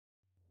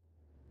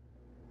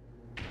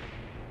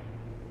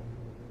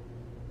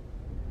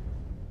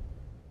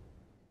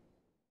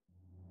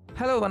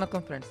Hello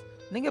வணக்கம் friends.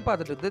 நீங்கள்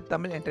பார்த்துட்டு இருக்குது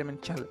தமிழ்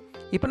என்டர்டைன்மெண்ட் சேனல்.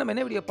 இப்போ நம்ம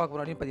என்ன வீடியோ பார்க்க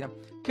போகிறோம் அப்படின்னு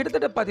பார்த்தீங்கன்னா,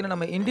 கிட்டத்தட்ட பார்த்தீங்கன்னா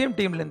நம்ம இந்தியன்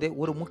டீம்லேருந்தே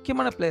ஒரு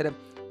முக்கியமான பிளேயரை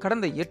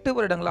கடந்த 8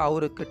 வருடங்களாக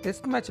அவருக்கு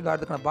டெஸ்ட் மேட்ச்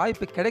விளையாடுறதுக்கான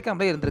வாய்ப்பு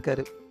கிடைக்காமலே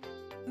இருந்திருக்காரு.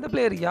 இந்த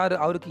பிளேயர் யார்,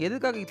 அவருக்கு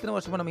எதுக்காக இத்தனை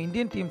வருஷமாக நம்ம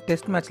இந்தியன் டீம்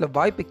டெஸ்ட் மேட்ச்சில்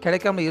வாய்ப்பு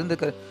கிடைக்காம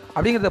இருந்திருக்காரு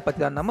அப்படிங்கிறத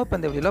பற்றி தான் நம்ம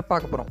இப்போ இந்த வீடியோவில்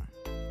பார்க்க போகிறோம்.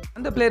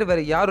 அந்த பிளேயர்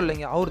வேறு யாரும்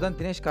இல்லைங்க, அவர் தான்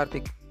தினேஷ்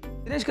கார்த்திக்.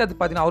 தினேஷ்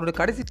கார்த்திக் பார்த்தீங்கன்னா அவருடைய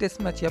கடைசி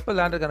டெஸ்ட் மேட்ச் எப்போ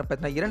விளையாண்டுருக்காரு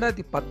பார்த்தீங்கன்னா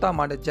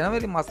 2010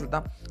 ஜனவரி மாதத்தில்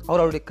தான்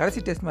அவருடைய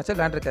கடைசி டெஸ்ட் மேட்சை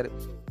விளையாண்டுருக்காரு.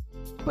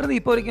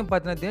 இப்போ வரைக்கும்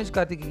பார்த்தீங்கன்னா தினேஷ்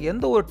கார்த்திக்கு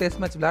எந்த ஒரு டெஸ்ட்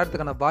மேட்ச்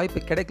விளையாடுறதுக்கான வாய்ப்பு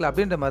கிடைக்கல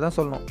அப்படின்ற மாதிரி தான்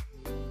சொல்லணும்.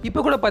 இப்போ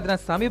கூட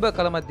பார்த்தீங்கன்னா சமீப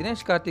காலமாக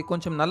தினேஷ் கார்த்திக்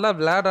கொஞ்சம் நல்லா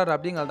விளையாடுறாரு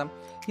அப்படிங்கிறது தான்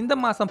இந்த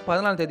மாதம்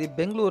 14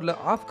 பெங்களூரில்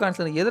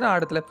ஆப்கானிஸ்தான் எதிரான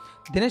ஆட்டத்தில்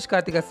தினேஷ்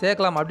கார்த்திகை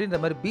சேர்க்கலாம் அப்படின்ற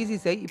மாதிரி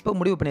பிசிசிஐ இப்போ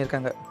முடிவு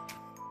பண்ணியிருக்காங்க.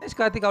 தினேஷ்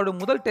கார்த்திக் அவருடைய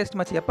முதல் டெஸ்ட்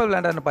மேட்ச் எப்போ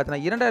விளையாண்டாருன்னு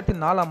பார்த்தீங்கன்னா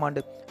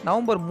 2004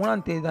 நவம்பர்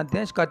 3 தான்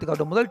தினேஷ் கார்த்திக்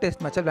அவருடைய முதல்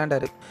டெஸ்ட் மேட்சை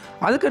விளையாண்டாரு.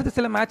 அதுக்கடுத்து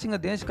சில மேட்சிங்க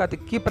தினேஷ்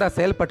கார்த்திக் கீப்பராக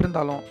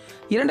செயல்பட்டிருந்தாலும்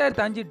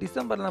 2005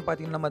 டிசம்பரில்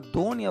பார்த்தீங்கன்னா நம்ம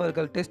தோனி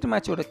அவர்கள் டெஸ்ட்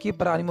மேட்சோட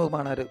கீப்பராக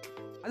அறிமுகமானார்.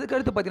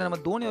 அதுக்கடுத்து பார்த்தீங்கன்னா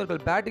நம்ம தோனி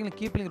அவர்கள் பேட்டிங்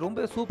கீப்பிங்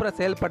ரொம்ப சூப்பராக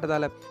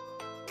செயல்பட்டதால்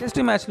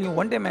டெஸ்ட் மேட்ச்லையும்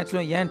ஒன் டே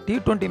மேட்ச்லையும் ஏன்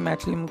T20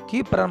 மேட்ச்லையும்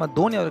கீப்பராக நம்ம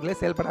தோனி அவர்களே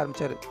செயல்பட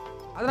ஆரம்பித்தார்.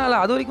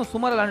 அதனால் அது வரைக்கும்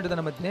சுமார்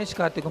விளையாண்டுட்டு நம்ம தினேஷ்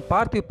கார்த்திக்கும்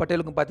பார்த்திவ்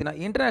பட்டேலுக்கும் பார்த்தீங்கன்னா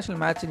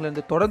இன்டர்நேஷனல்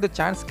மேட்சிங்லேருந்து தொடர்ந்து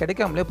சான்ஸ்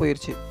கிடைக்காமலே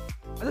போயிடுச்சு.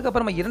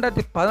 அதுக்கப்புறமா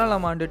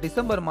 2014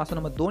 டிசம்பர் மாதம்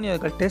நம்ம தோனி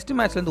அவர்கள் டெஸ்ட்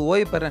மேட்ச்லேருந்து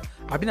ஓய்வு பெறேன்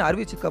அப்படின்னு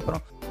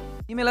அறிவிச்சதுக்கப்புறம்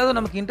இனிமேலாவது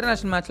நமக்கு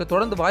இன்டர்நேஷனல் மேட்ச்சில்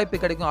தொடர்ந்து வாய்ப்பு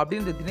கிடைக்கும்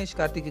அப்படின்ற தினேஷ்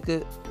கார்த்திக்கு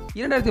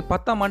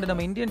 2010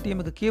 நம்ம இந்தியன்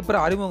டீமுக்கு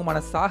கீப்பராக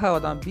அறிமுகமான சாகாவை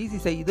தான்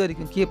பிசிசிஐ இது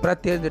வரைக்கும் கீப்பராக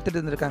தேர்ந்தெடுத்துட்டு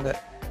இருந்திருக்காங்க.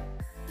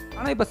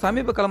 ஆனால் இப்போ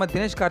சமீப காலமாக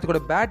தினேஷ்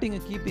கார்த்திகோட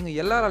பேட்டிங்கு கீப்பிங்கு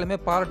எல்லாராலுமே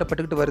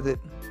பாராட்டப்பட்டுக்கிட்டு வருது.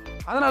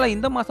 அதனால்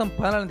இந்த மாதம்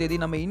 14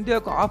 நம்ம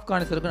இந்தியாவுக்கும்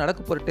ஆப்கானிஸ்தானுக்கும்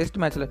நடக்க போகிற டெஸ்ட்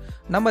மேட்ச்சில்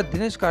நம்ம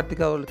தினேஷ்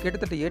கார்த்திக் அவர்கள்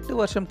கிட்டத்தட்ட 8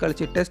 வருஷம்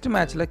கழிச்சு டெஸ்ட்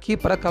மேட்ச்சில்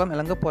கீப்பராக களம்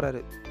இறங்க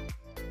போகிறாரு.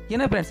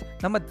 ஏன்னா ஃப்ரெண்ட்ஸ்,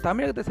 நம்ம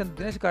தமிழகத்தை சேர்ந்த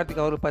தினேஷ் கார்த்திக்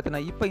அவர்கள்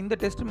பார்த்தீங்கன்னா இப்போ இந்த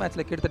டெஸ்ட்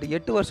மேட்ச்சில் கிட்டத்தட்ட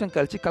 8 வருஷம்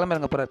கழிச்சு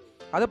களமிறங்க போகிறார்.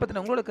 அதை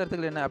பற்றின உங்களோட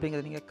கருத்துக்கள் என்ன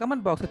அப்படிங்கிறத நீங்கள்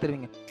கமெண்ட் பாக்ஸில்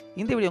தெரிவிங்க.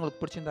 இந்த வீடியோ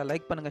உங்களுக்கு பிடிச்சிருந்தா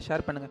லைக் பண்ணுங்கள்,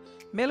 ஷேர் பண்ணுங்கள்.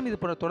 மேலும் இது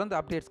போன்ற தொடர்ந்து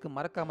அப்டேட்ஸ்க்கு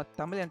மறக்காமல்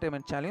தமிழ்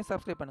என்டர்டைன்மெண்ட் சேனலையும்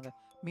சப்ஸ்கிரைப் பண்ணுங்கள்.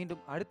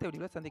 மீண்டும் அடுத்த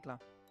வீடியோவில்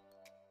சந்திக்கலாம்.